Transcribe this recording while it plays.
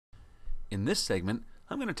In this segment,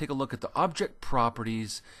 I'm going to take a look at the object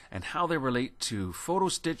properties and how they relate to photo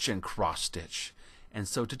stitch and cross stitch. And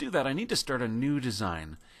so to do that, I need to start a new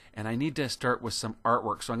design, and I need to start with some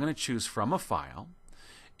artwork. So I'm going to choose from a file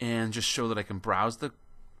and just show that I can browse the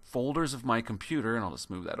folders of my computer, and I'll just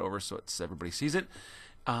move that over so everybody sees it.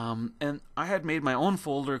 And I had made my own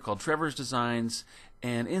folder called Trevor's Designs,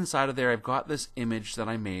 and inside of there I've got this image that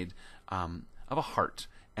I made of a heart,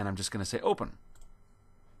 and I'm just going to say open.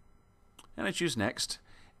 And I choose next,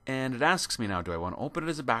 and it asks me now, do I want to open it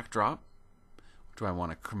as a backdrop? Do I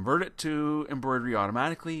want to convert it to embroidery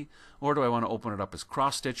automatically, or do I want to open it up as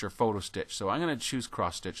cross stitch or photo stitch? So I'm going to choose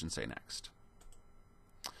cross stitch and say next.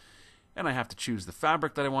 And I have to choose the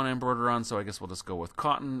fabric that I want to embroider on, so I guess we'll just go with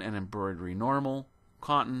cotton and embroidery normal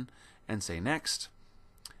cotton and say next.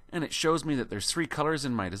 And it shows me that there's 3 colors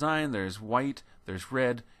in my design. There's white, there's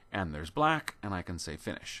red, and there's black, and I can say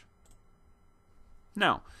finish.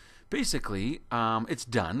 Now, basically, it's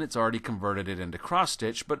done. It's already converted it into cross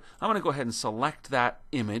stitch, but I'm going to go ahead and select that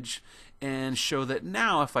image and show that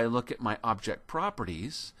now if I look at my object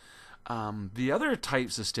properties, the other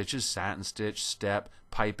types of stitches, satin stitch, step,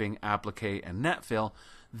 piping, applique, and net fill,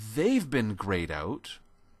 they've been grayed out.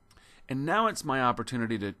 And now it's my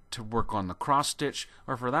opportunity to work on the cross stitch,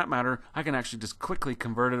 or for that matter, I can actually just quickly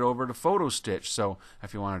convert it over to photo stitch. So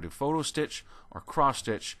if you want to do photo stitch or cross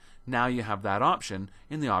stitch, now you have that option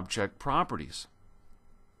in the object properties.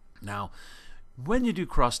 Now, when you do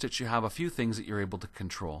cross stitch, you have a few things that you're able to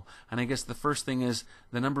control. And I guess the first thing is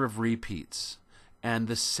the number of repeats and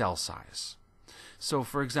the cell size. So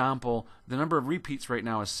for example, the number of repeats right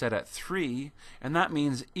now is set at 3, and that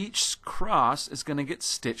means each cross is going to get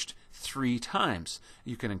stitched 3 times.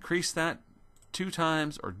 You can increase that 2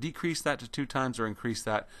 times, or decrease that to 2 times, or increase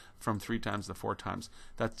that from 3 times to 4 times.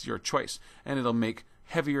 That's your choice, and it'll make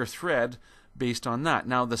heavier thread based on that.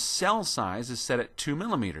 Now the cell size is set at 2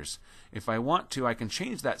 millimeters. If I want to, I can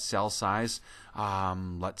change that cell size,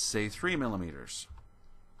 let's say 3 millimeters.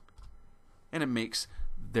 And it makes,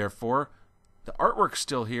 therefore, the artwork's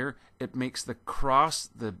still here. It makes the cross,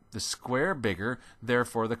 the square bigger,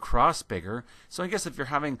 therefore the cross bigger. So I guess if you're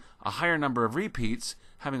having a higher number of repeats,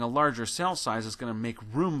 having a larger cell size is going to make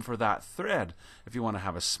room for that thread. If you want to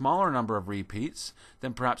have a smaller number of repeats,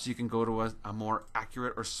 then perhaps you can go to a more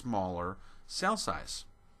accurate or smaller cell size.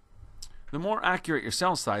 The more accurate your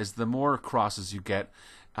cell size, the more crosses you get,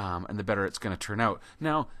 and the better it's going to turn out.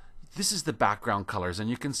 Now, this is the background colors,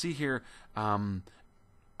 and you can see here,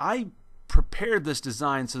 I prepared this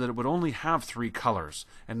design so that it would only have 3 colors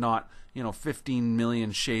and not 15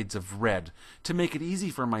 million shades of red to make it easy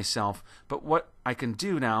for myself. But what I can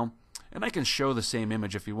do now, and I can show the same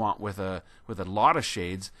image if you want with a lot of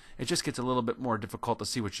shades, it just gets a little bit more difficult to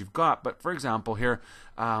see what you've got. But for example here,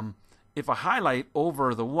 if I highlight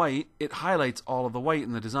over the white, it highlights all of the white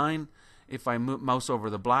in the design. If I mouse over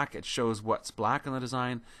the black, it shows what's black in the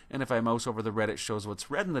design. And if I mouse over the red, it shows what's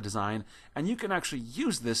red in the design. And you can actually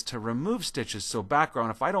use this to remove stitches. So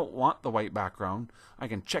background, if I don't want the white background, I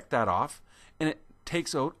can check that off. And it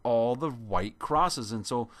takes out all the white crosses. And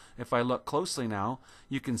so if I look closely now,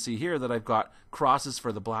 you can see here that I've got crosses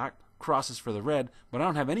for the black, crosses for the red, but I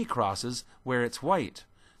don't have any crosses where it's white.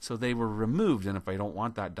 So they were removed. And if I don't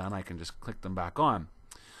want that done, I can just click them back on.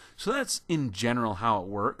 So that's in general how it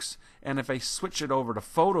works. And if I switch it over to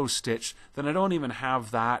photo stitch, then I don't even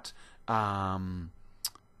have that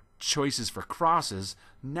choices for crosses.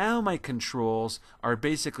 Now my controls are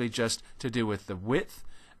basically just to do with the width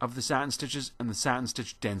of the satin stitches and the satin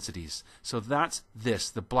stitch densities. So that's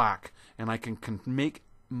the black, and I can make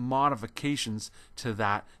modifications to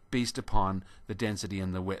that based upon the density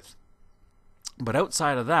and the width. But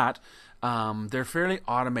outside of that, they're fairly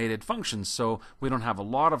automated functions, so we don't have a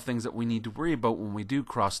lot of things that we need to worry about when we do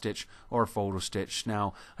cross stitch or photo stitch.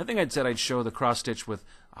 Now, I think I'd said I'd show the cross stitch with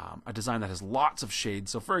a design that has lots of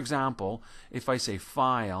shades. So for example, if I say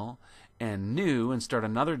File and New and start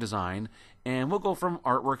another design, and we'll go from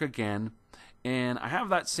artwork again, and I have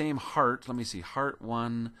that same heart. Let me see, heart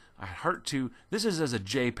 1, heart 2. This is as a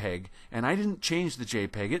JPEG, and I didn't change the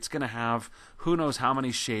JPEG. It's going to have who knows how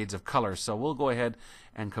many shades of color. So we'll go ahead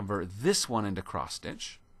and convert this one into cross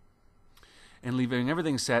stitch and leaving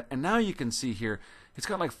everything set. And now you can see here, it's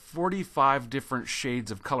got like 45 different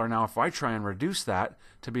shades of color. Now if I try and reduce that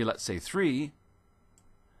to be, let's say 3,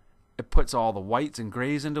 it puts all the whites and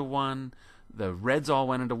grays into 1, the reds all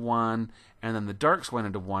went into 1, and then the darks went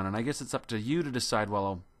into 1. And I guess it's up to you to decide,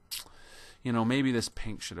 well, you know, maybe this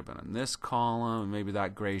pink should have been in this column, and maybe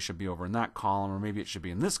that gray should be over in that column, or maybe it should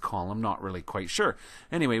be in this column, not really quite sure.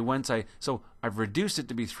 Anyway, so I've reduced it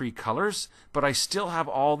to be 3 colors, but I still have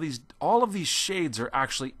all of these shades are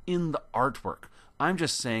actually in the artwork. I'm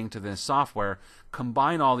just saying to the software,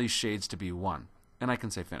 combine all these shades to be one, and I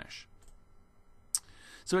can say finish.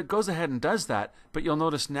 So it goes ahead and does that, but you'll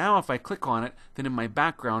notice now if I click on it, then in my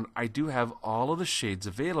background I do have all of the shades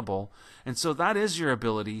available. And so that is your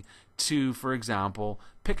ability to, for example,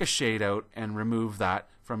 pick a shade out and remove that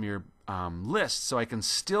from your list. So I can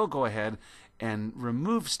still go ahead and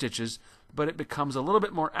remove stitches, but it becomes a little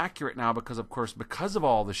bit more accurate now because, of course, because of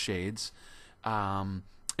all the shades,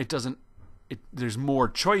 there's more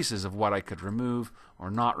choices of what I could remove or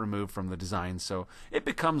not remove from the design. So it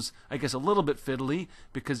becomes, I guess, a little bit fiddly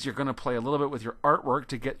because you're going to play a little bit with your artwork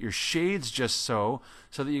to get your shades just so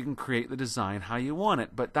that you can create the design how you want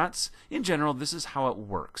it. But that's, in general, this is how it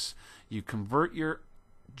works. You convert your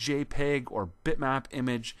JPEG or bitmap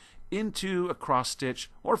image into a cross stitch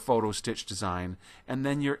or photo stitch design, and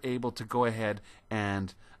then you're able to go ahead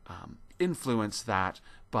and influence that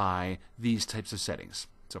by these types of settings.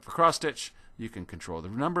 So for cross stitch, you can control the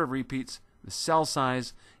number of repeats, the cell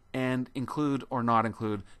size, and include or not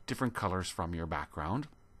include different colors from your background.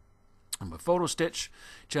 And with photo stitch,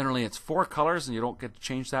 generally it's 4 colors, and you don't get to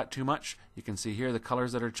change that too much. You can see here the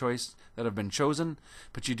colors that have been chosen,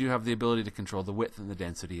 but you do have the ability to control the width and the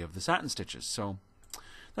density of the satin stitches. So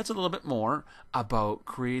that's a little bit more about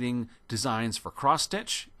creating designs for cross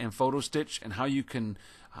stitch and photo stitch and how you can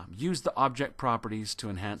use the object properties to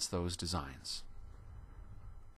enhance those designs.